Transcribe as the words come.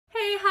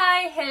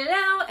Hi,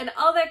 hello, and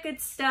all that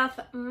good stuff.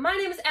 My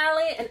name is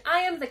Allie, and I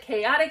am the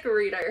Chaotic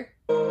Reader.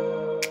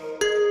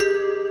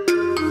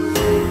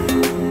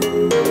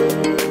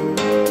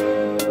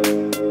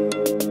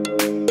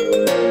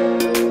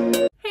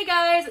 Hey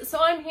guys, so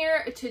I'm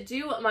here to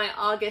do my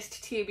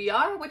August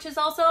TBR, which is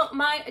also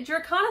my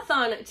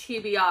DraconAthon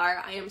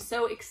TBR. I am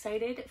so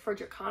excited for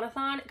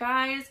DraconAthon,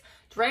 guys.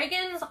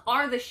 Dragons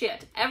are the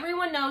shit.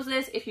 Everyone knows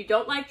this. If you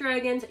don't like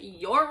dragons,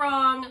 you're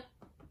wrong.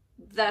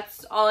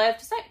 That's all I have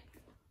to say.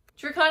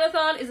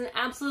 DraconAthon is an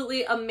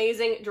absolutely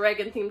amazing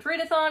dragon-themed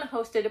readathon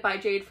hosted by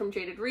Jade from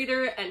Jaded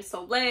Reader and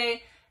Soleil.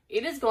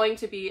 It is going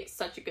to be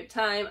such a good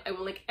time. I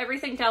will link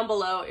everything down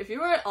below. If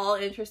you are at all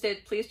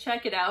interested, please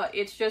check it out.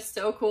 It's just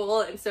so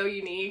cool and so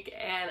unique,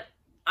 and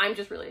I'm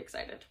just really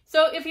excited.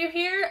 So if you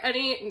hear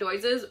any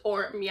noises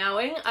or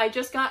meowing, I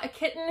just got a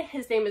kitten.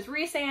 His name is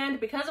Resand,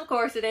 because of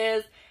course it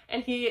is,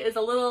 and he is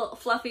a little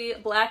fluffy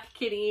black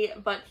kitty,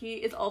 but he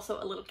is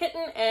also a little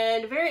kitten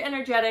and very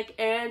energetic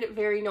and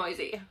very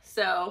noisy.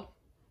 So,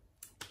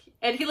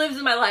 and he lives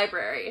in my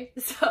library,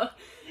 so,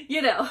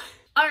 you know.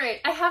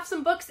 Alright, I have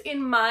some books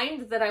in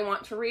mind that I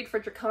want to read for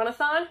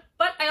DraconAthon,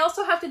 but I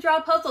also have to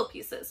draw puzzle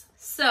pieces.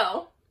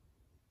 So,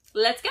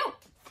 let's go!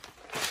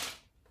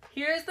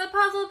 Here's the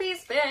puzzle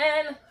piece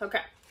bin! Okay.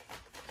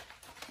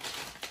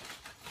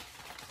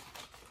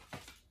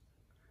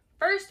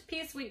 First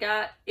piece we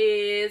got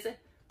is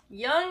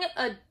young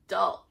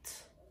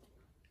adult.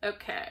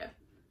 Okay.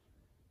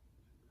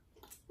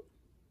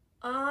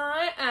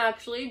 I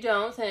actually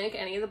don't think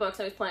any of the books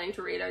I was planning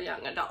to read are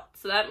young adult,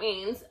 so that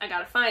means I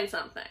gotta find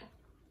something.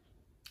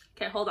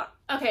 Okay, hold on.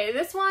 Okay,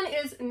 this one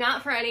is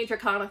not for any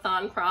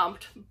DraconAthon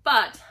prompt,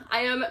 but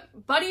I am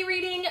buddy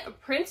reading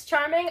Prince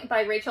Charming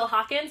by Rachel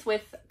Hawkins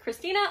with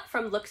Christina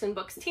from Looks and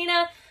Books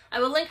Tina. I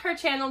will link her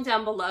channel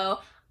down below.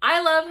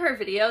 I love her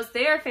videos.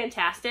 They are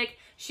fantastic.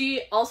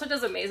 She also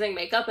does amazing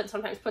makeup and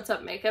sometimes puts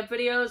up makeup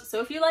videos. So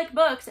if you like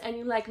books and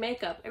you like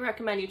makeup, I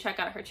recommend you check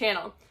out her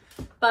channel.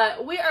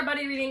 But we are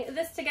buddy reading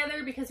this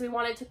together because we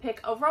wanted to pick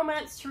a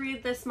romance to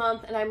read this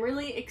month, and I'm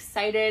really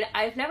excited.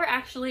 I've never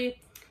actually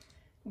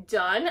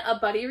done a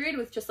buddy read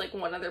with just like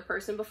one other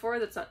person before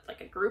that's not like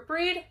a group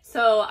read.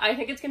 So I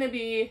think it's gonna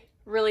be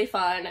really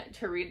fun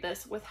to read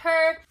this with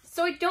her.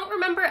 So I don't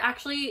remember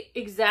actually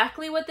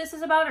exactly what this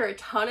is about or a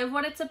ton of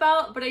what it's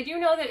about, but I do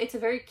know that it's a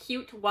very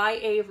cute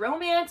YA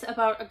romance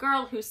about a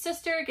girl whose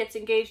sister gets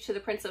engaged to the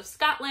Prince of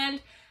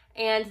Scotland,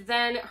 and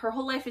then her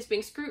whole life is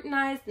being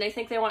scrutinized, and I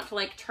think they want to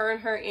like turn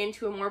her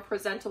into a more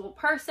presentable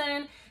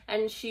person,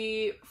 and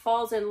she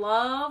falls in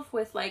love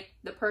with like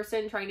the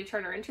person trying to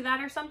turn her into that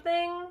or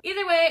something.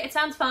 Either way, it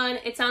sounds fun,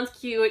 it sounds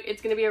cute,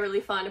 it's gonna be a really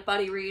fun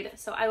buddy read,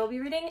 so I will be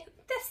reading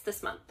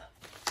this month.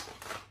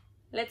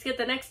 Let's get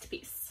the next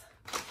piece.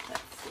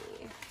 Let's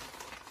see.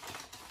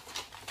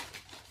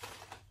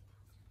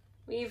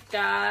 We've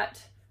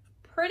got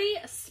Pretty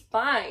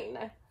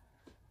Spine.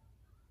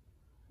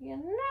 You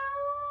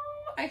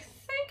know, I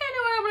think I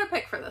know what I'm gonna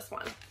pick for this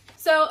one.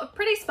 So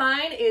Pretty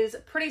Spine is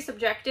pretty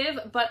subjective,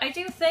 but I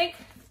do think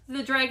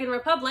The Dragon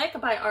Republic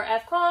by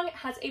R.F. Kuang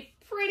has a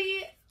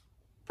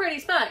pretty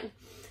spine.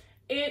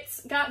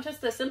 It's got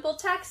just the simple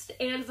text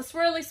and the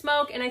swirly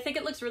smoke, and I think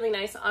it looks really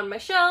nice on my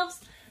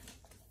shelves.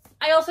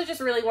 I also just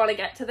really want to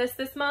get to this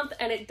month,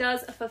 and it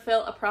does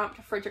fulfill a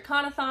prompt for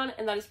DraconAthon,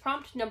 and that is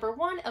prompt number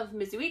 1 of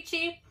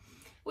Mizuichi,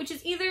 which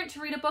is either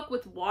to read a book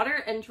with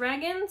water and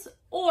dragons,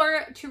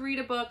 or to read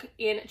a book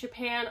in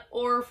Japan,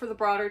 or for the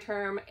broader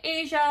term,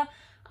 Asia.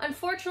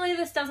 Unfortunately,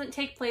 this doesn't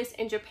take place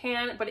in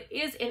Japan, but it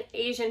is an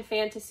Asian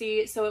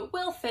fantasy, so it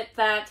will fit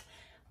that.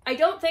 I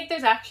don't think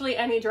there's actually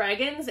any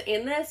dragons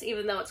in this,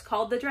 even though it's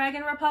called The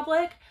Dragon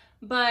Republic,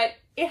 but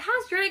it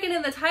has dragon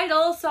in the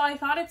title, so I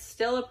thought it's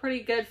still a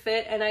pretty good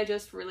fit, and I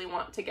just really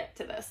want to get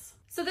to this.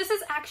 So this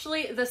is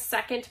actually the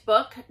second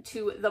book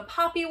to The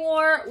Poppy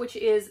War, which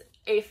is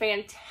a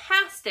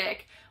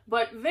fantastic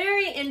but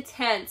very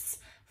intense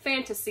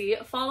fantasy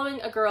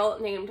following a girl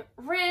named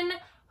Rin,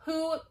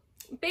 who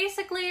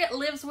basically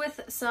lives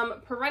with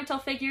some parental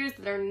figures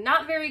that are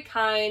not very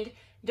kind,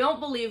 don't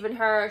believe in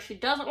her. She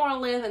doesn't want to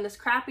live in this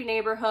crappy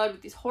neighborhood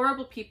with these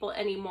horrible people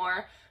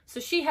anymore. So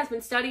she has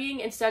been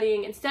studying and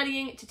studying and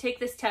studying to take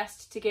this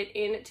test to get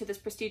into this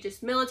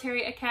prestigious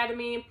military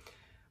academy.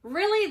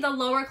 Really, the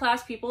lower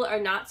class people are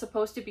not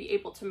supposed to be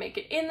able to make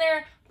it in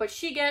there, but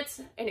she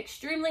gets an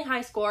extremely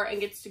high score and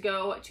gets to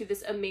go to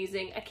this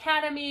amazing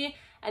academy,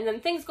 and then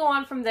things go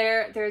on from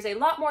there. There's a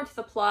lot more to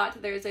the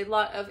plot. There's a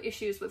lot of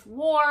issues with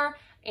war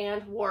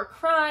and war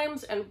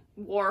crimes and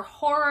war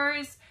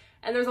horrors,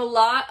 and there's a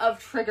lot of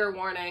trigger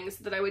warnings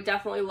that I would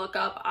definitely look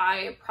up.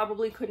 I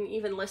probably couldn't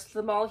even list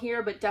them all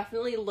here, but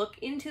definitely look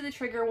into the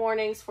trigger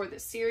warnings for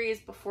this series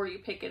before you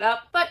pick it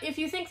up. But if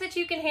you think that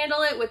you can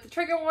handle it with the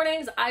trigger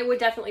warnings, I would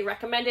definitely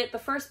recommend it. The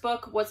first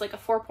book was like a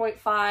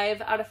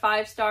 4.5 out of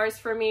 5 stars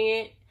for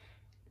me.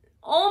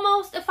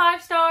 Almost a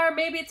 5-star,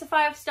 maybe it's a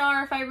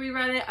 5-star if I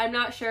reread it, I'm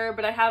not sure,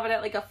 but I have it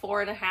at like a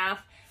 4.5,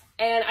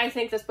 and I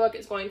think this book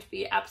is going to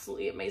be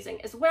absolutely amazing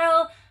as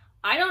well.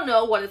 I don't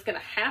know what is going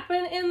to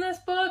happen in this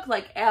book,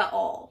 like, at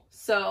all.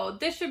 So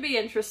this should be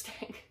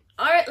interesting.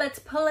 All right, let's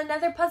pull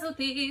another puzzle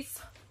piece.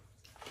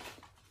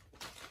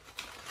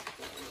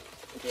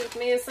 Give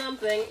me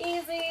something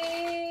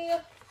easy.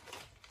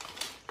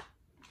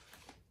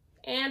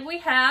 And we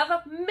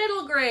have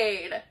middle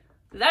grade.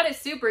 That is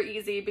super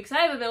easy because I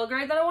have a middle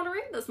grade that I want to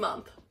read this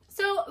month.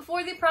 So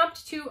for the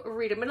prompt to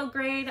read a middle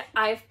grade,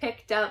 I've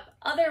picked up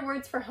Other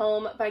Words for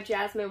Home by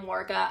Jasmine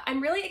Warga.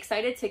 I'm really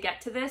excited to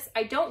get to this.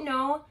 I don't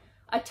know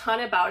a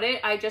ton about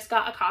it. I just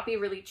got a copy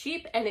really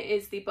cheap, and it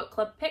is the book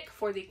club pick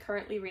for the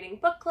Currently Reading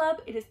book club.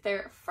 It is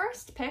their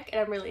first pick,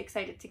 and I'm really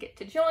excited to get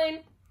to join.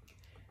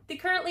 The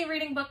Currently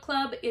Reading book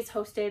club is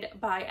hosted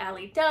by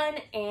Allie Dunn,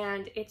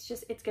 and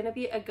it's gonna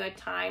be a good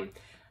time.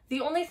 The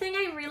only thing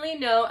I really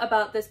know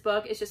about this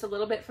book is just a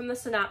little bit from the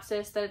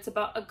synopsis, that it's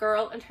about a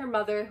girl and her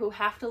mother who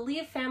have to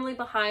leave family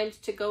behind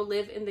to go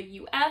live in the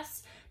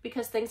US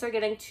because things are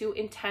getting too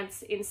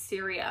intense in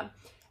Syria.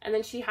 And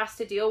then she has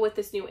to deal with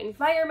this new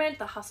environment,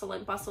 the hustle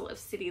and bustle of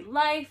city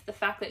life, the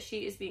fact that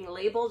she is being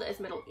labeled as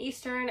Middle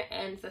Eastern,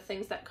 and the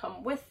things that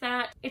come with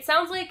that. It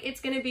sounds like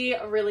it's going to be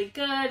really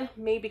good,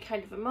 maybe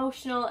kind of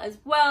emotional as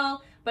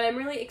well, but I'm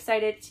really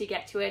excited to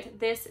get to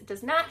it. This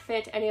does not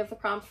fit any of the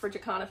prompts for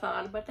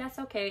DraconAthon, but that's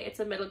okay. It's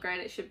a middle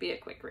grade. It should be a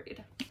quick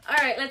read. All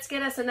right, let's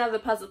get us another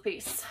puzzle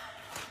piece.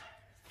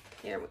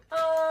 Here we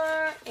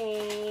are,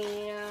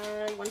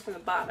 and one from the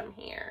bottom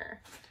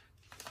here.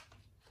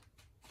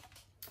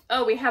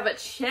 Oh, we have a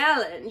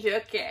challenge.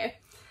 Okay.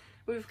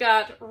 We've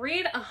got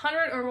read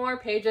 100 or more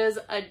pages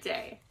a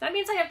day. That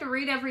means I have to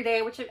read every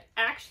day, which I'm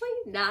actually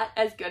not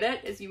as good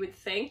at as you would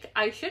think.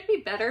 I should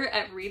be better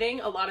at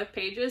reading a lot of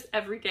pages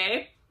every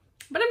day,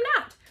 but I'm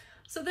not.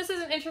 So this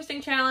is an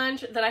interesting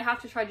challenge that I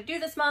have to try to do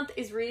this month,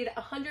 is read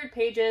 100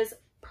 pages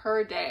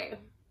per day.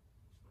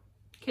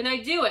 Can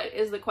I do it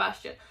is the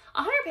question.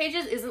 100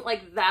 pages isn't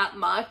like that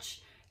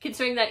much,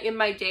 considering that in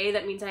my day,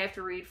 that means I have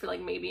to read for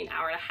like maybe an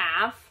hour and a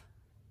half.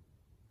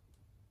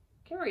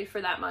 I can read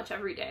for that much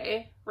every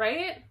day,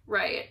 right?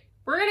 Right.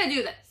 We're gonna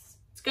do this.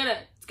 It's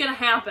gonna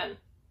happen.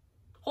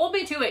 Hold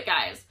me to it,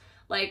 guys.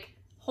 Like,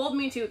 hold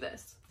me to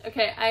this.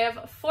 Okay, I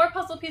have 4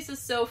 puzzle pieces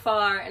so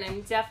far, and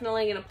I'm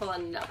definitely gonna pull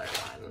another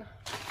one.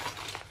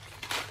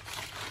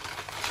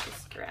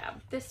 Just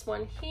grab this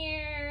one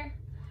here.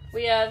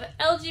 We have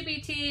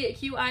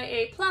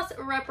LGBTQIA+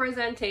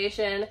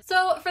 representation.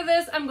 So for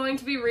this, I'm going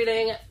to be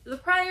reading The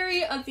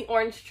Priory of the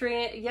Orange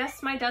Tree.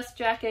 Yes, my dust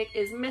jacket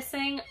is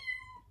missing.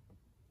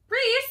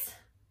 Reese,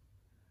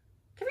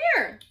 come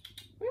here.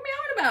 What are you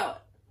meowing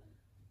about?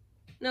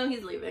 No,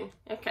 he's leaving.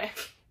 Okay.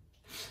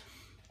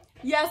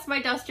 Yes,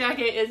 my dust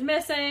jacket is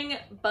missing,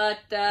 but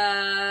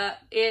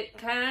it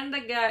kind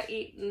of got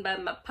eaten by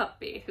my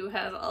puppy, who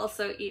has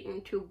also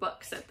eaten 2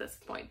 books at this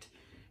point.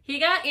 He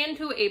got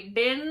into a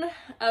bin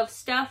of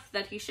stuff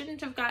that he shouldn't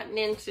have gotten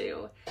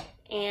into,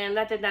 and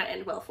that did not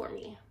end well for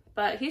me.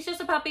 But he's just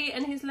a puppy,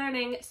 and he's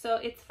learning, so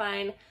it's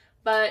fine.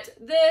 But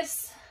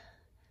this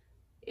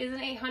is an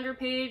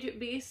 800-page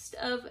beast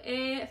of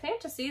a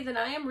fantasy that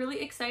I am really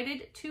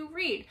excited to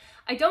read.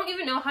 I don't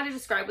even know how to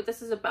describe what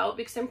this is about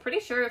because I'm pretty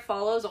sure it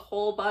follows a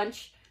whole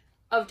bunch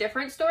of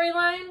different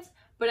storylines,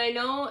 but I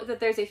know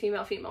that there's a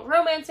female-female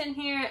romance in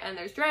here, and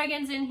there's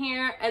dragons in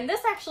here, and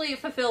this actually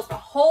fulfills a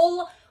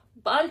whole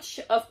bunch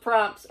of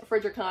prompts for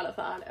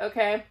DraconAthon,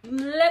 okay?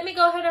 Let me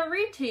go ahead and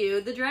read to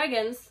you the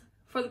dragons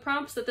for the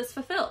prompts that this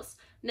fulfills.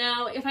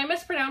 Now, if I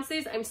mispronounce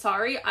these, I'm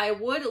sorry. I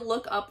would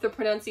look up the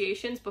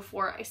pronunciations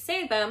before I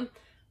say them,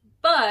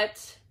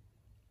 but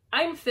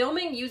I'm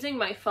filming using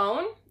my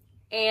phone,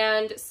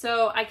 and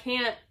so I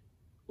can't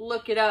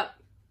look it up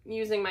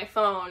using my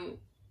phone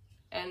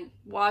and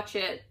watch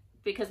it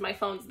because my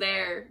phone's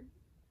there,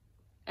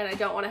 and I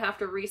don't want to have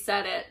to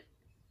reset it.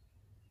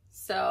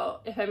 So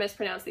if I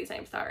mispronounce these,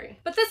 I'm sorry.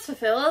 But this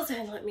fulfills,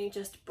 and let me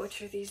just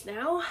butcher these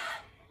now.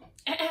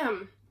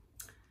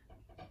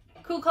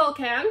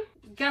 Kukulkan,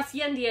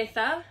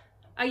 Gasyendietha,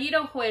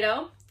 Aido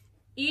Huedo,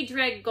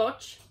 Idreg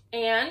Goch,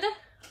 and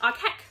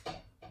Akhek.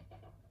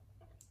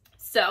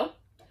 So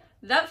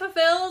that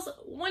fulfills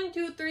 1,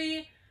 2,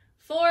 3,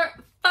 4,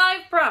 5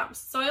 prompts.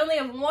 So I only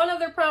have 1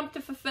 other prompt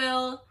to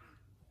fulfill.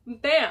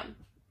 Bam!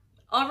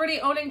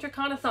 Already owning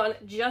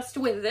DraconAthon just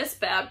with this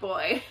bad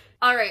boy.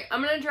 All right,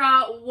 I'm gonna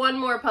draw 1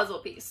 more puzzle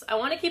piece. I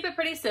want to keep it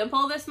pretty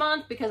simple this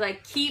month because I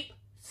keep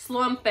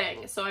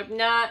slumping, so I'm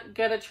not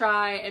gonna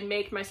try and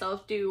make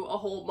myself do a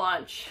whole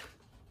bunch.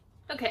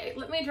 Okay,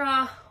 let me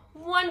draw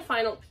 1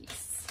 final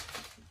piece.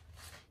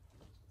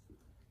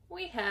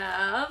 We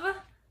have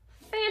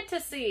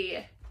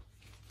fantasy.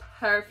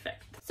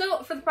 Perfect.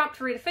 So for the prompt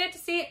to read a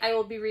fantasy, I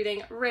will be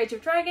reading Rage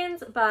of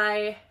Dragons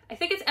by, I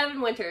think it's Evan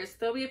Winters.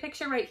 There'll be a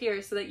picture right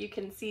here so that you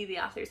can see the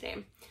author's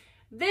name.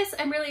 This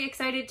I'm really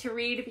excited to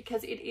read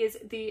because it is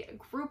the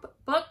group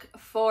book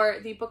for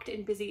the Booked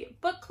and Busy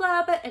book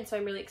club, and so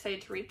I'm really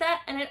excited to read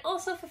that. And it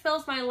also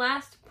fulfills my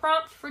last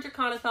prompt for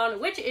DraconAthon,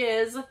 which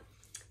is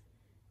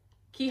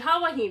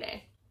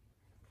Kihawahine.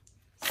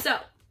 So,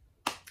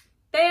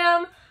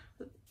 bam!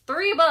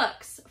 3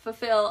 books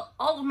fulfill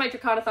all of my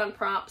DraconAthon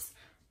prompts.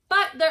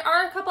 But there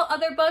are a couple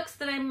other books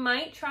that I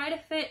might try to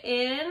fit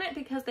in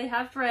because they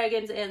have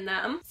dragons in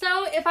them.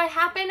 So if I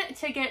happen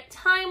to get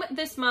time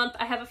this month,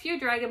 I have a few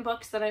dragon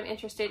books that I'm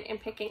interested in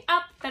picking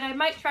up that I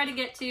might try to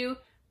get to,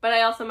 but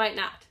I also might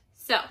not.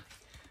 So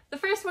the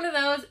first one of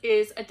those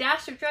is A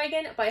Dash of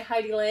Dragon by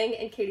Heidi Lang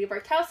and Katie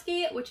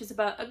Bartowski, which is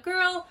about a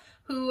girl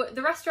who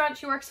the restaurant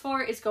she works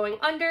for is going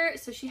under,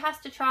 so she has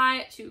to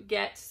try to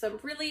get some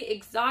really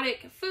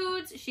exotic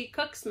foods. She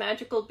cooks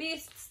magical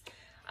beasts.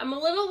 I'm a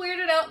little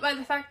weirded out by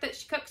the fact that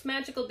she cooks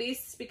magical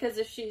beasts because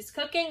if she's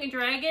cooking a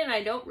dragon,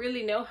 I don't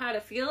really know how to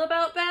feel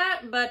about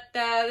that, but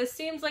this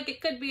seems like it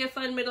could be a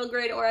fun middle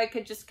grade, or I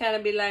could just kind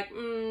of be like,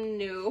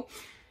 no.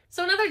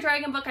 So another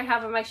dragon book I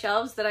have on my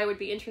shelves that I would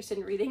be interested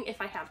in reading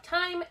if I have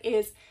time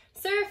is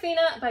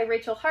Seraphina by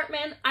Rachel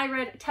Hartman. I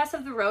read Tess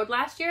of the Road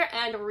last year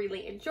and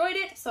really enjoyed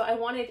it, so I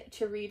wanted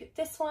to read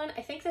this one.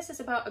 I think this is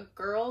about a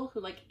girl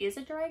who is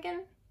a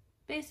dragon,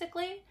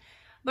 basically.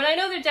 But I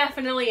know there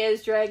definitely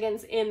is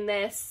dragons in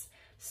this,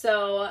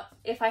 so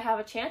if I have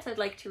a chance, I'd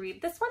like to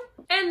read this one.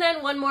 And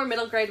then one more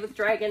middle grade with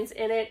dragons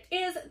in it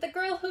is The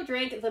Girl Who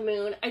Drank the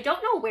Moon. I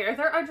don't know where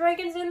there are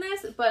dragons in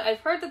this, but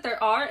I've heard that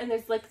there are, and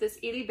there's this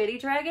itty bitty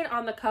dragon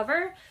on the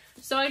cover.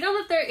 So I know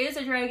that there is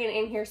a dragon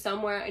in here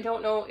somewhere. I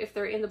don't know if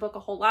they're in the book a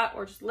whole lot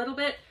or just a little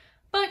bit,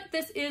 but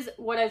this is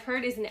what I've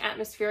heard is an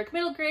atmospheric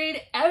middle grade.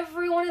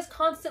 Everyone is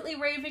constantly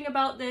raving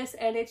about this,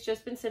 and it's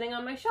just been sitting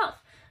on my shelf.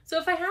 So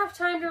if I have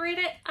time to read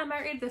it, I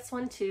might read this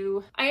one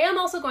too. I am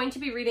also going to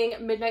be reading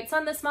Midnight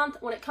Sun this month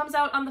when it comes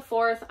out on the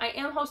 4th. I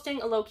am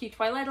hosting a low-key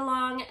Twilight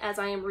along as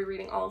I am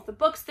rereading all of the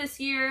books this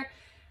year,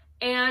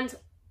 and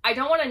I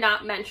don't want to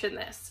not mention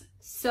this.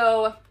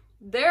 So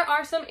there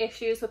are some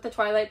issues with the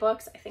Twilight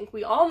books. I think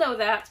we all know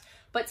that,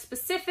 but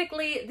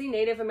specifically the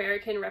Native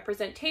American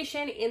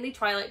representation in the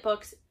Twilight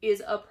books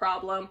is a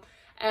problem.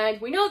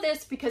 And we know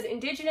this because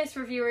Indigenous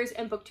reviewers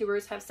and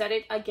booktubers have said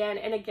it again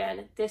and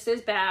again. This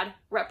is bad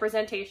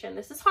representation.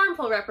 This is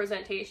harmful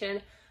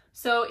representation.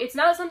 So it's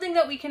not something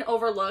that we can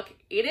overlook.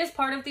 It is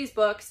part of these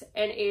books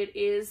and it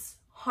is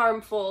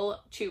harmful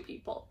to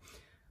people.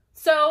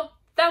 So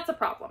that's a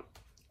problem.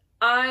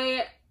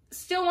 I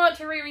still want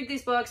to reread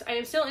these books. I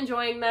am still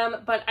enjoying them,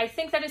 but I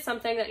think that is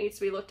something that needs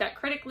to be looked at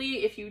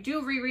critically if you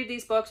do reread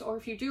these books or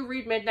if you do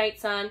read Midnight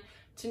Sun,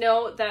 to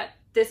know that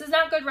this is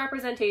not good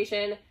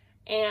representation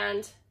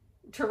and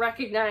to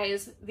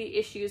recognize the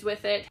issues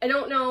with it. I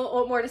don't know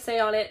what more to say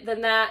on it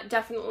than that.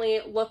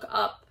 Definitely look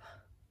up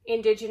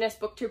Indigenous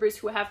booktubers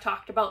who have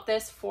talked about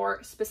this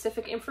for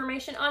specific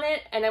information on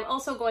it. And I'm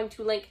also going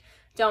to link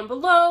down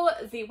below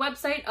the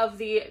website of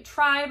the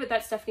tribe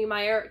that Stephanie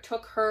Meyer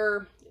took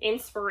her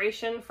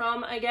inspiration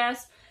from, I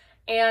guess,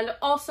 and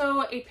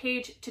also a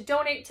page to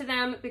donate to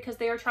them because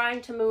they are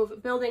trying to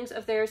move buildings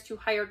of theirs to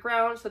higher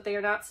ground so that they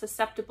are not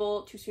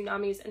susceptible to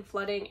tsunamis and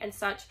flooding and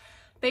such.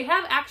 They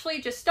have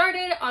actually just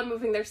started on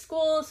moving their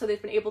school, so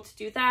they've been able to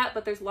do that,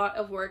 but there's a lot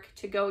of work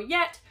to go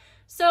yet.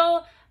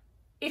 So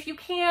if you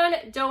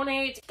can,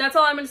 donate. That's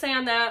all I'm going to say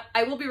on that.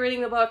 I will be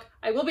reading the book.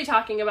 I will be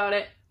talking about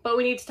it, but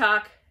we need to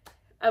talk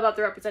about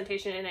the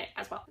representation in it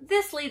as well.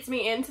 This leads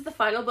me into the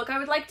final book I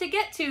would like to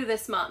get to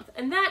this month,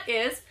 and that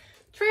is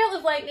Trail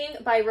of Lightning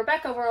by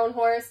Rebecca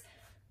Roanhorse.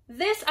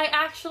 This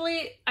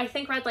I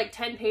think read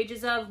 10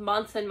 pages of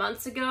months and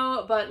months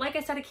ago, but like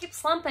I said, I keep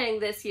slumping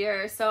this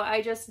year, so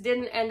I just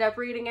didn't end up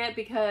reading it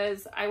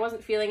because I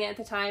wasn't feeling it at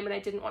the time and I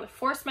didn't want to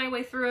force my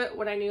way through it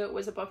when I knew it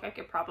was a book I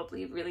could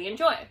probably really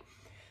enjoy.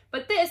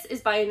 But this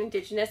is by an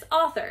Indigenous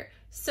author,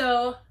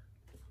 so,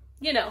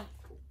 you know,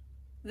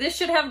 this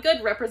should have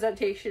good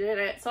representation in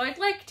it, so I'd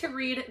like to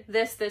read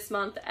this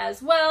month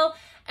as well.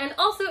 And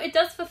also, it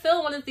does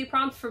fulfill one of the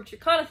prompts from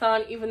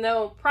DraconAthon, even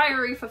though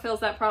Priory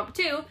fulfills that prompt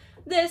too.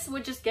 This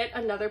would just get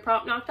another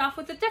prompt knocked off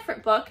with a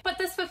different book, but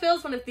this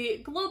fulfills one of the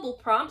global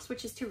prompts,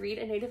 which is to read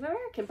a Native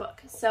American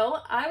book. So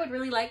I would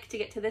really like to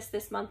get to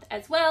this month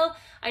as well.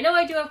 I know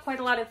I do have quite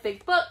a lot of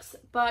big books,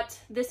 but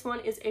this one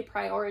is a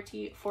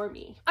priority for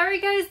me.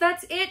 Alright guys,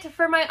 that's it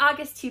for my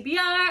August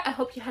TBR. I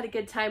hope you had a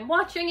good time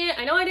watching it.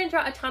 I know I didn't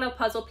draw a ton of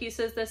puzzle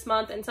pieces this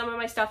month, and some of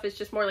my stuff is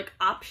just more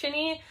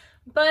option-y,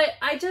 but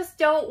I just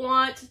don't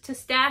want to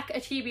stack a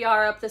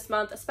TBR up this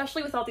month,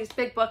 especially with all these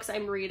big books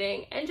I'm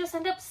reading, and just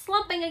end up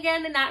slumping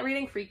again and not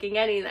reading freaking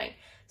anything.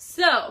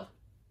 So,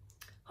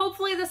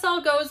 hopefully this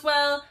all goes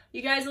well.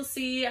 You guys will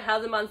see how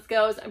the month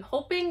goes. I'm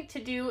hoping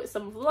to do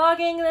some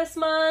vlogging this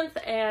month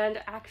and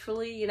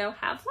actually, you know,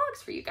 have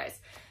vlogs for you guys.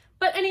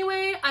 But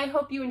anyway, I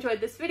hope you enjoyed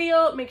this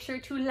video. Make sure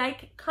to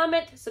like,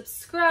 comment,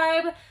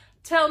 subscribe.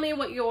 Tell me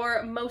what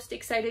you're most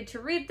excited to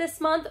read this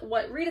month,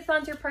 what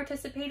readathons you're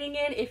participating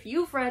in, if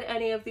you've read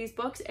any of these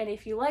books, and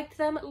if you liked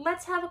them,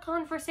 let's have a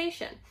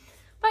conversation.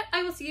 But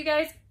I will see you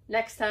guys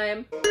next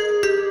time.